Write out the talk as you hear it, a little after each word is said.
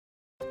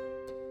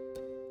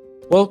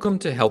Welcome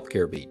to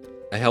Healthcare Beat,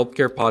 a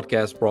healthcare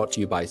podcast brought to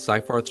you by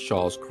Seyfarth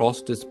Shaw's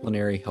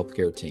cross-disciplinary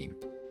healthcare team.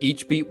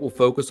 Each beat will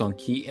focus on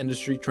key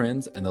industry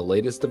trends and the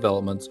latest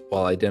developments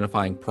while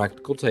identifying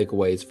practical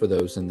takeaways for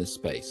those in this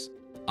space.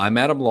 I'm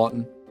Adam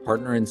Lawton,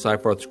 partner in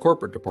Seyfarth's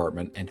corporate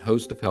department and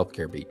host of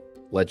Healthcare Beat.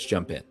 Let's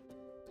jump in.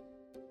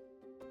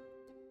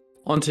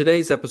 On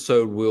today's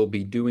episode, we'll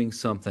be doing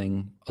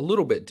something a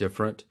little bit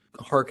different,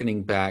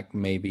 hearkening back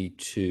maybe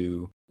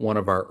to one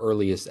of our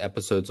earliest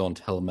episodes on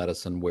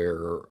telemedicine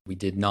where we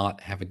did not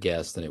have a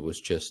guest and it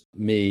was just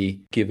me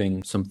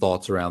giving some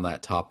thoughts around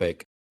that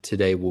topic.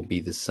 Today will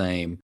be the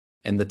same.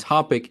 And the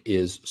topic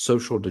is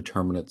social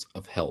determinants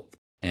of health.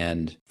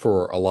 And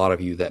for a lot of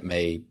you, that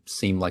may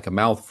seem like a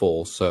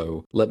mouthful.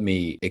 So let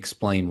me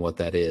explain what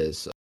that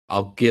is.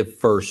 I'll give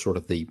first sort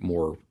of the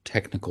more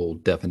technical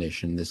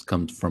definition. This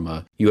comes from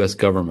a U.S.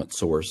 government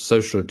source.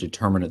 Social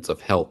determinants of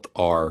health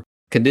are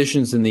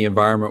conditions in the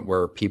environment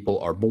where people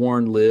are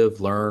born, live,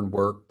 learn,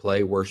 work,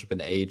 play, worship,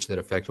 and age that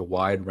affect a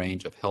wide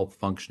range of health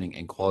functioning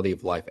and quality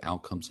of life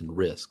outcomes and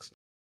risks.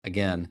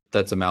 Again,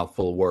 that's a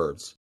mouthful of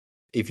words.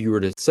 If you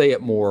were to say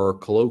it more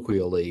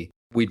colloquially,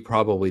 we'd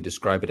probably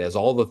describe it as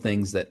all the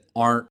things that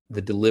aren't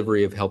the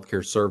delivery of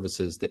healthcare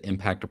services that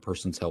impact a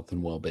person's health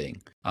and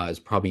well-being, is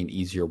probably an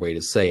easier way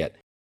to say it.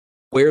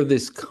 Where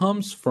this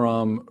comes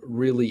from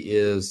really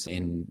is,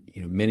 and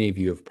many of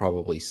you have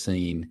probably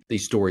seen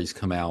these stories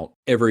come out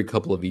every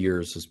couple of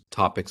years as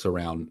topics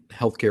around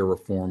healthcare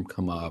reform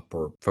come up,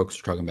 or folks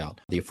are talking about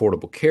the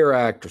Affordable Care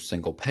Act or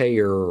single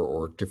payer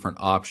or different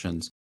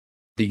options.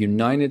 The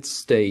United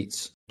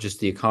States, just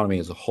the economy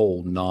as a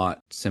whole, not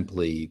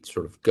simply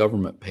sort of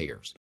government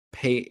payers,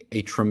 pay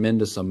a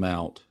tremendous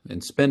amount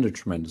and spend a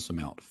tremendous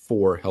amount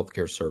for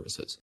healthcare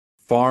services,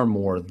 far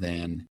more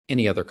than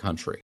any other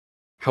country.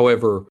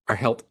 However, our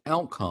health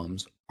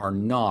outcomes are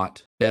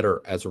not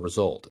better as a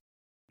result.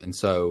 And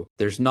so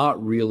there's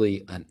not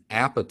really an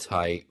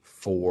appetite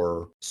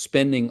for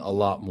spending a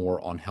lot more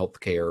on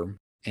healthcare.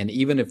 And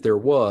even if there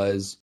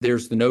was,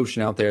 there's the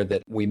notion out there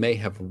that we may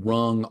have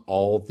wrung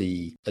all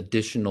the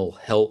additional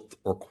health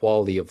or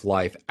quality of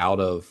life out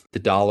of the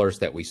dollars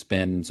that we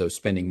spend. So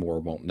spending more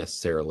won't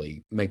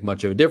necessarily make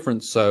much of a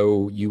difference.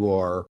 So you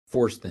are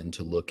forced then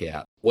to look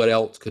at what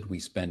else could we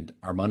spend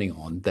our money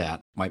on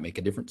that might make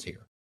a difference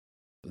here.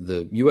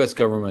 The U.S.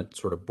 government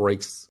sort of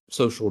breaks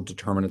social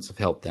determinants of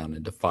health down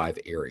into 5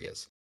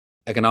 areas: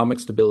 economic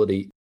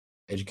stability,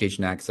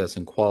 education access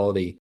and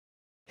quality,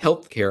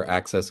 healthcare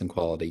access and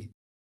quality,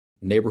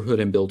 neighborhood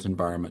and built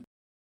environment,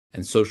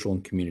 and social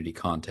and community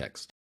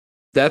context.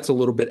 That's a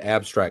little bit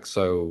abstract,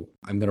 so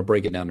I'm going to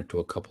break it down into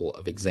a couple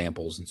of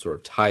examples and sort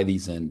of tie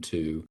these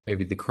into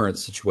maybe the current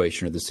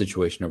situation or the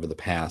situation over the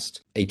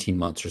past 18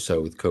 months or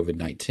so with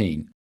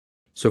COVID-19.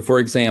 So for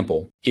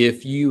example,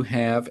 if you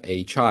have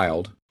a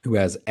child who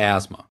has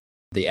asthma,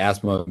 the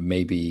asthma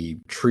may be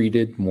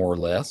treated more or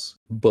less,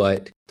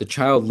 but the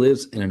child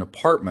lives in an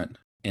apartment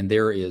and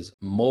there is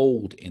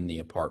mold in the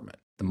apartment.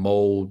 The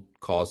mold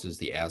causes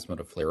the asthma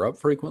to flare up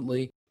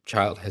frequently.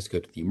 Child has to go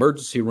to the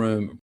emergency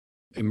room.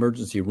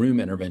 Emergency room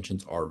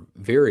interventions are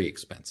very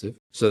expensive.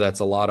 So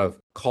that's a lot of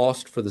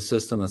cost for the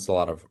system. That's a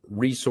lot of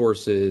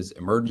resources.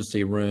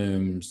 Emergency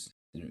rooms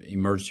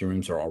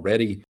are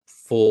already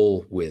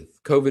full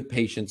with COVID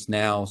patients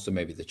now. So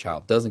maybe the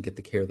child doesn't get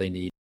the care they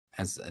need,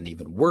 has an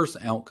even worse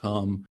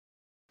outcome.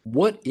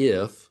 What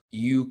if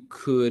you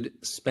could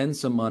spend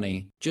some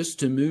money just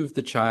to move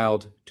the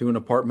child to an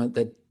apartment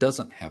that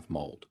doesn't have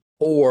mold?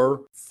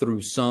 Or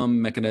through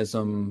some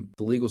mechanism,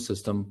 the legal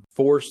system,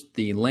 force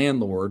the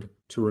landlord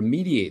to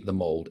remediate the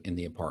mold in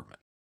the apartment.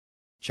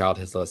 Child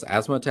has less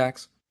asthma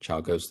attacks,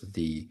 child goes to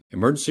the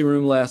emergency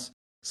room less,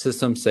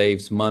 system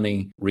saves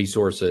money,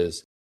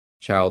 resources,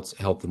 child's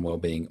health and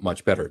well-being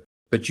much better.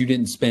 But you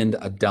didn't spend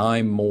a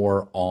dime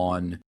more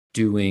on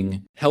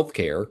doing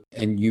healthcare,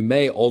 and you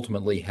may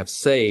ultimately have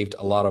saved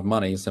a lot of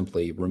money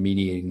simply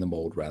remediating the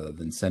mold rather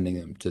than sending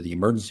them to the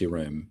emergency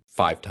room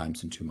 5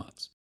 times in 2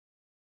 months.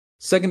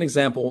 Second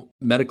example,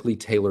 medically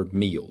tailored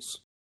meals.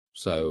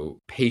 So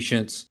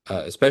patients,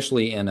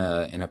 especially in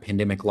a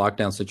pandemic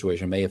lockdown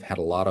situation, may have had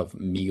a lot of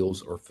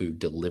meals or food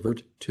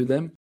delivered to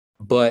them.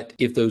 But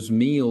if those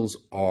meals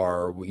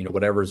are,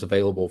 whatever is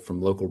available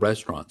from local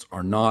restaurants,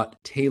 are not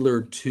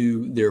tailored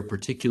to their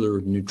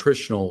particular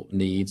nutritional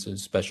needs and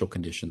special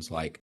conditions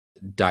like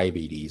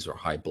diabetes or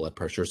high blood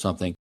pressure or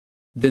something,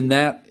 then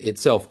that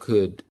itself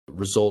could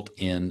result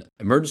in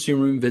emergency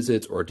room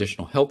visits or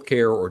additional health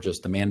care or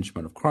just the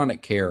management of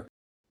chronic care.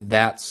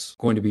 That's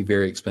going to be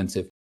very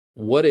expensive.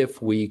 What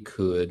if we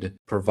could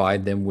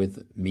provide them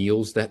with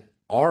meals that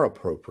are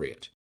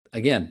appropriate?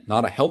 Again,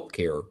 not a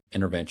healthcare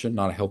intervention,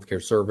 not a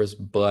healthcare service,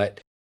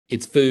 but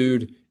it's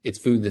food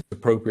that's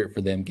appropriate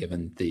for them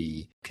given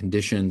the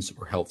conditions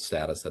or health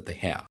status that they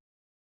have.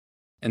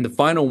 And the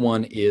final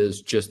one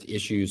is just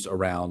issues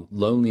around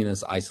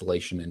loneliness,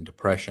 isolation, and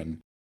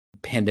depression.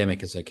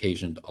 Pandemic has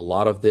occasioned a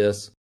lot of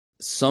this.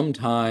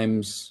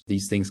 Sometimes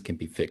these things can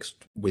be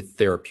fixed with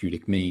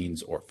therapeutic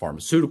means or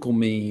pharmaceutical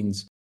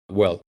means.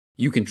 Well,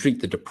 You can treat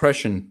the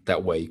depression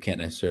that way. You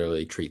can't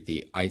necessarily treat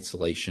the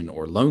isolation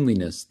or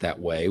loneliness that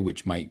way,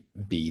 which might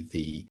be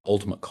the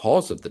ultimate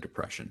cause of the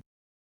depression.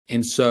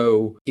 And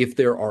so if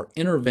there are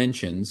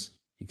interventions,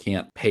 you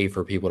can't pay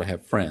for people to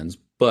have friends,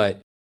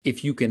 but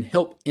if you can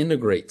help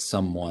integrate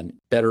someone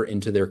better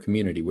into their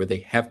community where they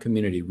have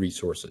community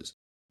resources,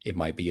 it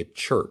might be a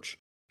church,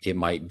 it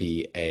might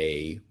be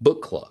a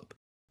book club,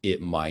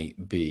 it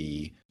might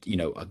be,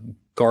 a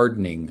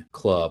gardening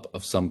club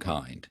of some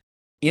kind.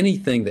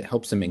 Anything that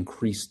helps them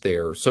increase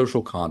their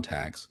social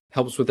contacts,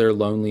 helps with their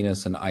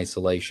loneliness and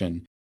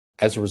isolation.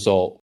 As a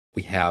result,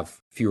 we have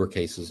fewer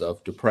cases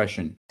of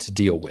depression to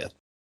deal with.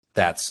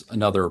 That's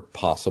another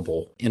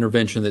possible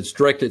intervention that's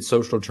directed at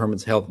social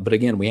determinants of health. But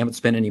again, we haven't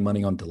spent any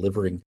money on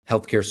delivering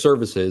healthcare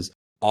services.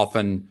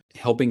 Often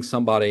helping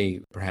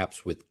somebody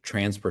perhaps with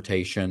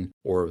transportation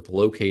or with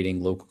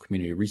locating local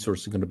community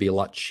resources is going to be a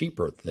lot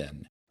cheaper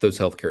than those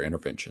healthcare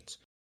interventions.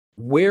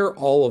 Where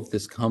all of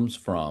this comes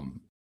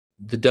from,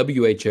 the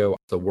WHO,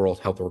 the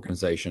World Health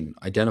Organization,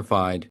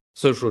 identified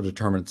social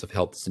determinants of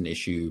health as an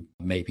issue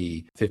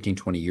maybe 15,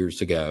 20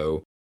 years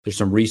ago. There's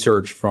some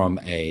research from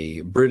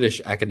a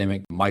British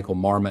academic, Michael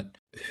Marmot,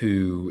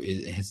 who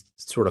has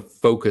sort of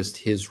focused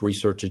his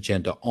research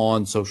agenda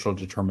on social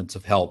determinants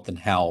of health and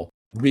how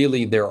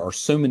really there are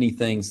so many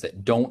things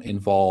that don't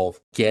involve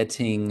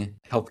getting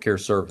healthcare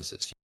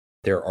services.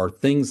 There are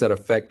things that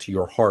affect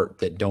your heart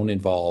that don't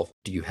involve,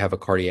 do you have a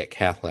cardiac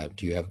cath lab?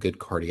 Do you have a good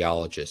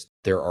cardiologist?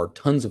 There are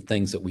tons of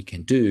things that we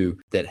can do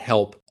that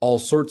help all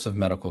sorts of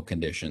medical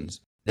conditions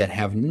that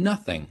have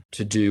nothing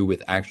to do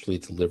with actually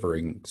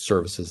delivering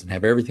services and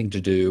have everything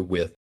to do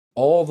with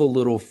all the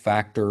little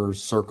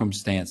factors,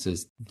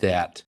 circumstances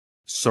that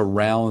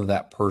surround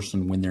that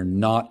person when they're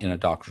not in a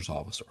doctor's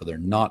office or they're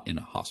not in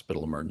a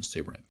hospital emergency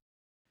room.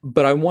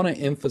 But I want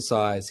to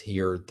emphasize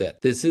here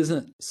that this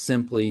isn't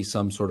simply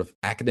some sort of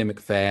academic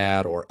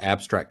fad or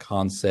abstract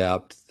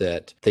concept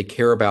that they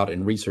care about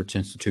in research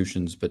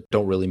institutions but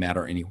don't really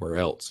matter anywhere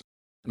else.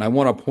 And I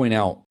want to point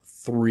out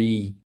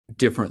three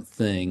different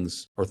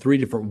things or three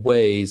different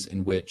ways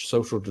in which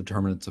social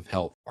determinants of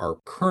health are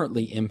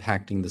currently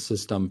impacting the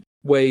system,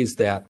 ways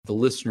that the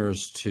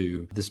listeners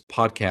to this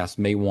podcast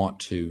may want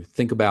to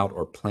think about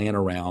or plan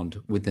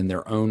around within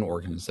their own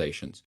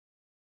organizations.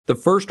 The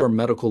first are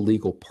medical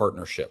legal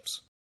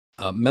partnerships.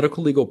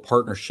 Medical legal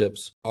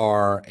partnerships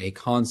are a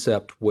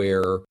concept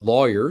where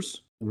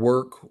lawyers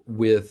work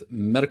with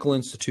medical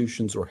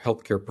institutions or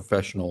healthcare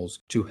professionals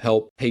to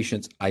help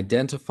patients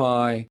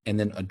identify and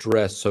then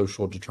address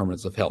social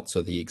determinants of health.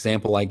 So the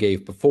example I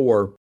gave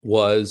before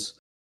was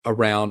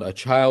around a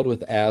child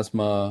with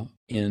asthma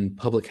in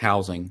public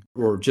housing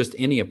or just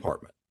any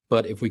apartment.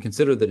 But if we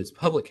consider that it's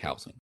public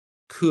housing,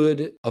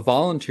 could a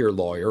volunteer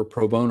lawyer,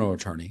 pro bono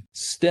attorney,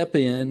 step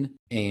in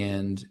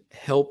and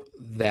help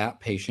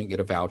that patient get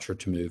a voucher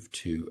to move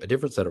to a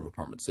different set of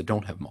apartments that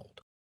don't have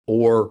mold?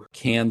 Or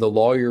can the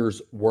lawyers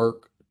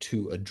work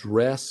to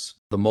address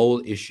the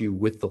mold issue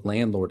with the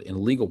landlord in a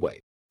legal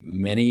way?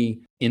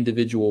 Many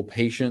individual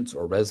patients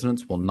or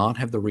residents will not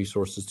have the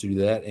resources to do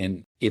that,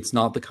 and it's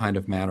not the kind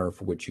of matter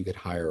for which you could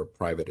hire a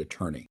private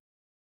attorney.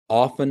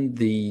 Often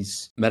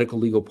these medical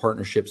legal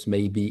partnerships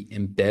may be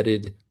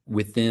embedded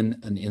within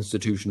an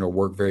institution or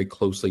work very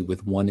closely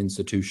with one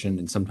institution,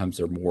 and sometimes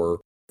they're more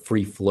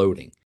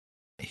free-floating.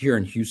 Here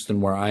in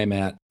Houston, where I'm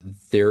at,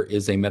 there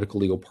is a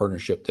medical legal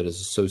partnership that is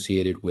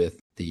associated with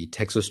the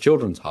Texas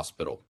Children's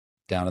Hospital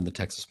down in the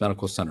Texas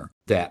Medical Center,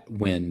 that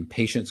when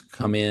patients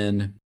come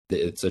in,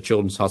 it's a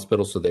children's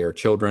hospital, so they are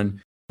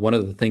children. One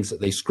of the things that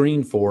they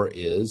screen for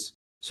is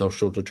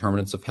social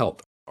determinants of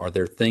health. Are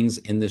there things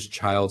in this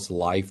child's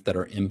life that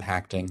are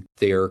impacting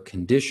their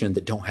condition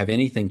that don't have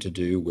anything to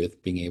do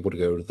with being able to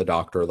go to the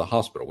doctor or the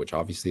hospital, which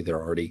obviously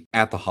they're already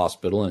at the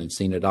hospital and have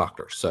seen a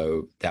doctor.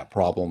 So that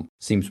problem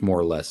seems more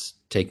or less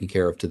taken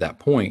care of to that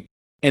point.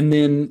 And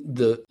then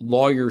the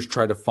lawyers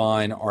try to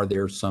find, are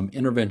there some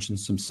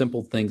interventions, some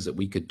simple things that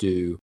we could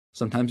do?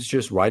 Sometimes it's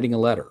just writing a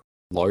letter.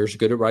 Lawyers are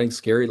good at writing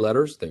scary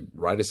letters. They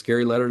write a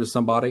scary letter to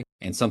somebody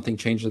and something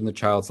changes in the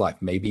child's life.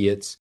 Maybe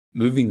it's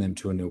moving them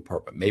to a new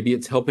apartment. Maybe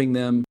it's helping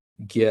them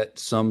get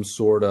some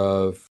sort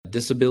of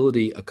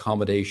disability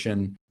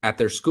accommodation at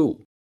their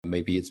school.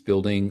 Maybe it's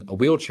building a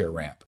wheelchair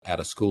ramp at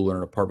a school or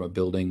an apartment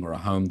building or a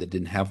home that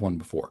didn't have one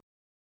before.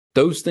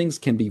 Those things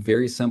can be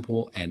very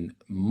simple and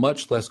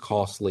much less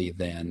costly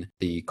than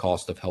the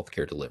cost of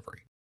healthcare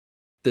delivery.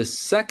 The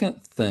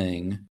second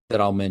thing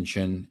that I'll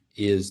mention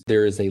is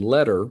there is a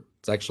letter,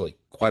 it's actually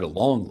quite a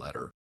long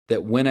letter,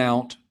 that went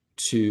out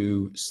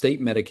to state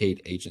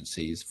Medicaid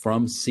agencies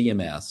from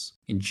CMS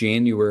in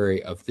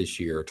January of this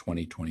year,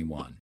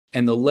 2021.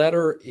 And the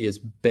letter is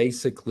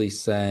basically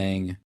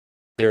saying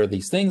there are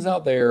these things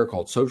out there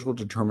called social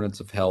determinants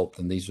of health,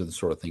 and these are the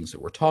sort of things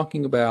that we're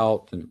talking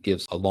about, and it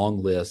gives a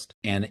long list,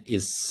 and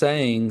is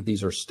saying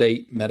these are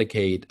state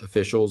Medicaid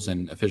officials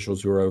and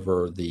officials who are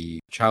over the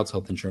Child's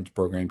Health Insurance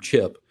Program,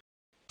 CHIP.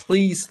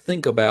 Please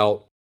think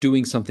about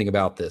doing something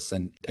about this.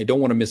 And I don't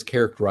want to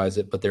mischaracterize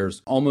it, but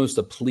there's almost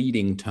a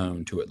pleading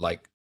tone to it.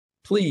 Like,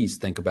 please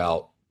think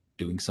about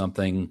doing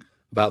something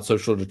about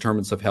social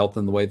determinants of health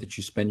and the way that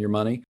you spend your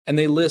money. And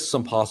they list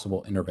some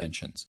possible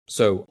interventions.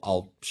 So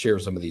I'll share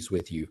some of these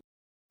with you.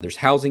 There's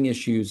housing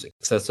issues,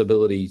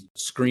 accessibility,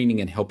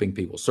 screening and helping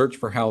people search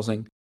for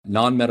housing,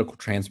 non-medical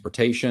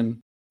transportation.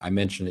 I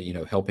mentioned,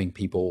 helping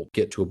people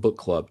get to a book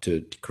club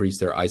to decrease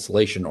their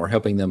isolation, or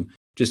helping them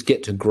just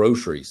get to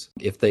groceries.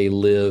 If they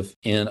live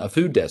in a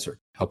food desert,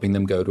 helping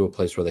them go to a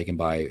place where they can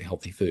buy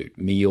healthy food,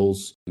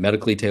 meals,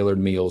 medically tailored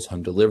meals,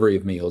 home delivery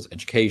of meals,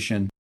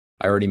 education.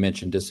 I already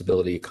mentioned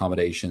disability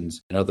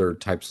accommodations and other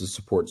types of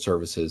support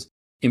services,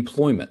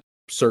 employment,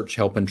 search,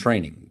 help, and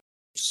training.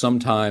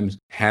 Sometimes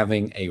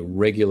having a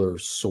regular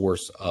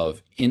source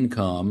of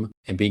income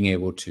and being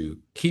able to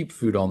keep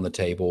food on the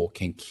table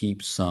can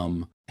keep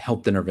some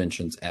health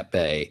interventions at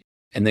bay.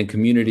 And then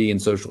community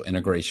and social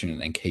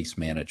integration and case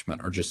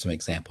management are just some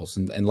examples.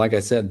 And like I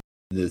said,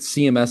 the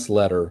CMS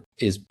letter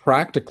is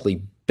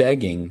practically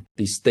begging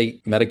the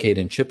state Medicaid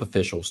and CHIP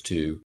officials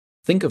to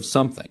think of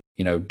something.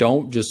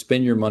 Don't just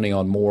spend your money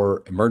on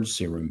more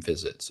emergency room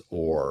visits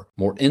or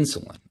more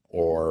insulin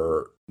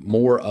or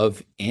more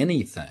of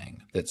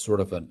anything that's sort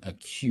of an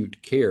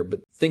acute care,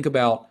 but think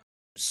about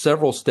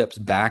several steps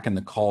back in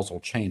the causal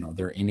chain. Are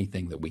there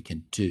anything that we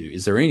can do?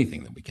 Is there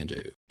anything that we can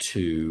do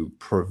to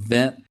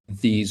prevent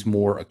these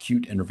more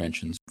acute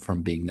interventions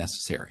from being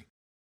necessary?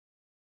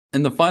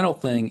 And the final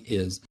thing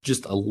is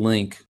just a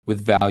link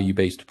with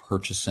value-based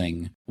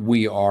purchasing.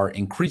 We are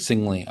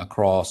increasingly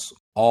across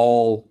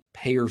all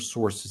payer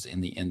sources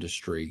in the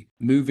industry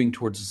moving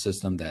towards a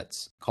system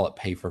that's, call it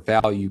pay for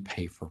value,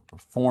 pay for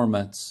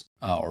performance,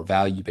 or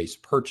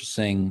value-based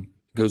purchasing.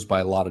 Goes by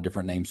a lot of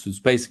different names. So it's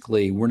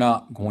basically, we're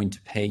not going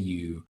to pay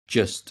you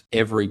just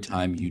every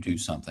time you do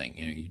something.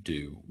 You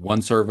do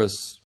one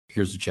service,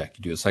 here's a check.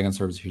 You do a second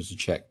service, here's a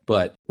check.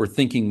 But we're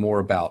thinking more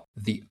about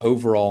the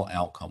overall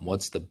outcome.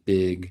 What's the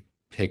big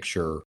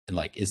picture? And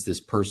is this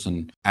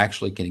person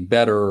actually getting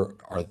better?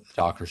 Are the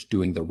doctors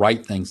doing the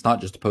right things, not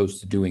just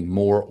opposed to doing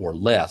more or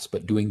less,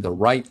 but doing the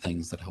right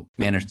things that help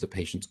manage the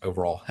patient's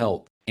overall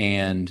health?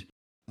 And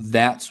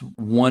that's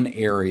one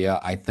area,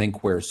 I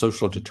think, where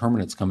social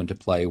determinants come into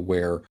play,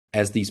 where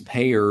as these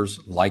payers,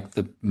 like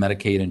the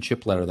Medicaid and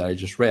CHIP letter that I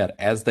just read,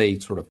 as they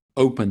sort of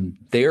open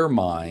their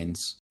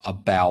minds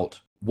about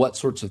what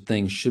sorts of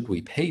things should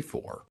we pay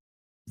for,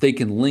 they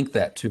can link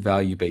that to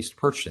value-based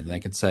purchasing. They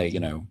can say,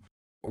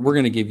 we're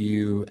going to give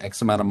you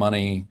X amount of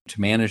money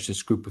to manage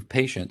this group of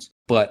patients,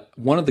 but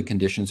one of the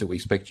conditions that we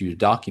expect you to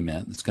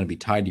document that's going to be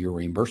tied to your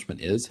reimbursement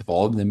is if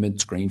all of them have been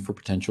screened for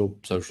potential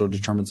social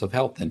determinants of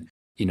health. And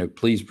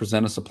please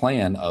present us a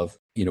plan of,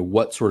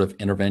 what sort of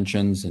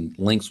interventions and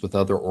links with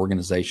other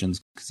organizations,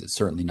 because it's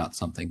certainly not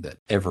something that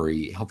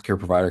every healthcare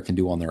provider can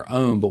do on their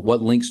own, but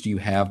what links do you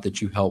have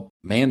that you help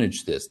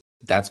manage this?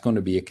 That's going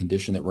to be a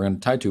condition that we're going to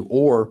tie to,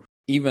 or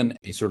even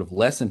a sort of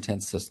less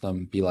intense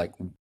system, be like,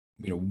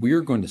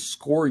 we're going to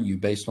score you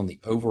based on the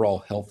overall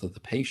health of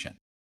the patient.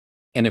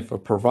 And if a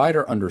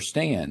provider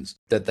understands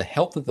that the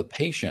health of the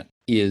patient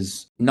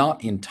is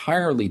not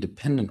entirely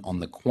dependent on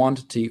the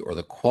quantity or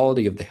the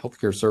quality of the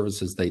healthcare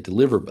services they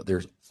deliver, but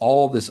there's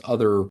all this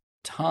other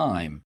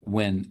time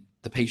when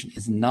the patient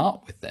is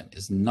not with them,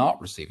 is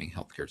not receiving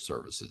healthcare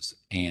services,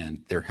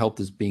 and their health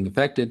is being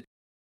affected,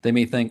 they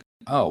may think,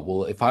 oh,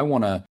 well, if I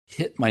want to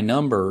hit my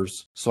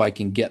numbers so I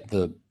can get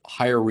the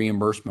higher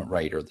reimbursement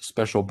rate or the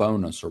special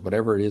bonus or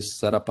whatever it is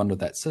set up under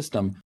that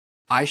system,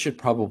 I should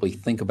probably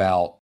think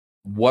about,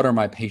 what are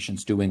my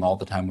patients doing all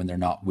the time when they're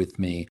not with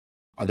me?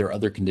 Are there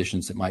other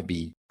conditions that might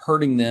be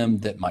hurting them,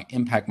 that might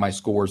impact my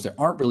scores, that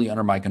aren't really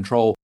under my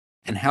control?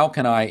 And how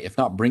can I, if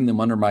not bring them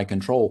under my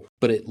control,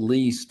 but at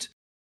least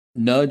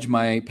nudge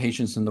my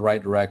patients in the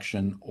right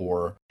direction,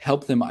 or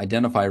help them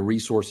identify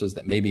resources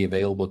that may be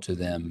available to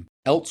them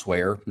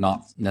elsewhere,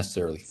 not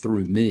necessarily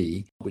through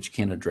me, which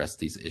can address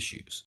these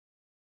issues?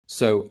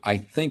 So I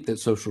think that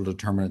social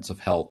determinants of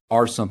health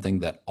are something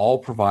that all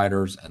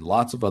providers and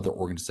lots of other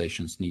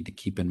organizations need to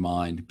keep in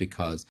mind,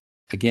 because,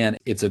 again,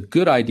 it's a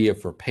good idea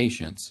for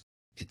patients.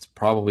 It's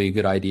probably a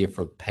good idea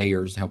for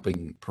payers,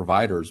 helping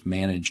providers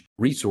manage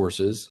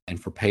resources,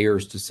 and for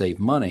payers to save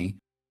money.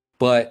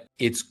 But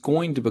it's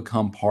going to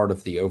become part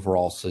of the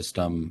overall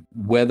system,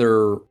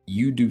 whether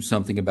you do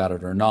something about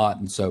it or not.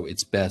 And so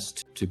it's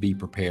best to be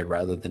prepared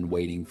rather than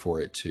waiting for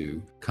it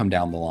to come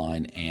down the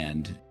line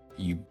and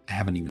you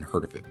haven't even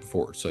heard of it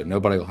before. So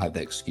nobody will have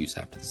that excuse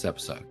after this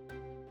episode.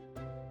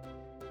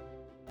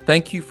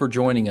 Thank you for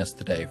joining us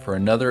today for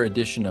another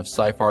edition of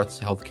Seyfarth's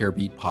Healthcare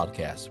Beat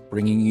podcast,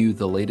 bringing you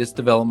the latest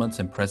developments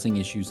and pressing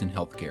issues in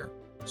healthcare.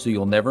 So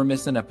you'll never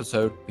miss an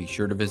episode, be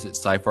sure to visit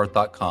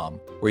Seyfarth.com,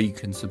 where you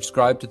can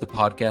subscribe to the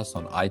podcast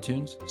on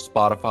iTunes,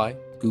 Spotify,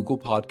 Google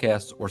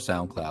Podcasts, or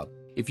SoundCloud.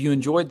 If you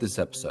enjoyed this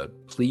episode,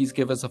 please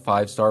give us a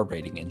 5-star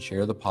rating and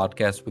share the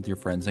podcast with your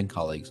friends and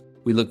colleagues.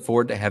 We look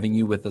forward to having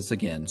you with us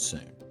again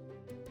soon.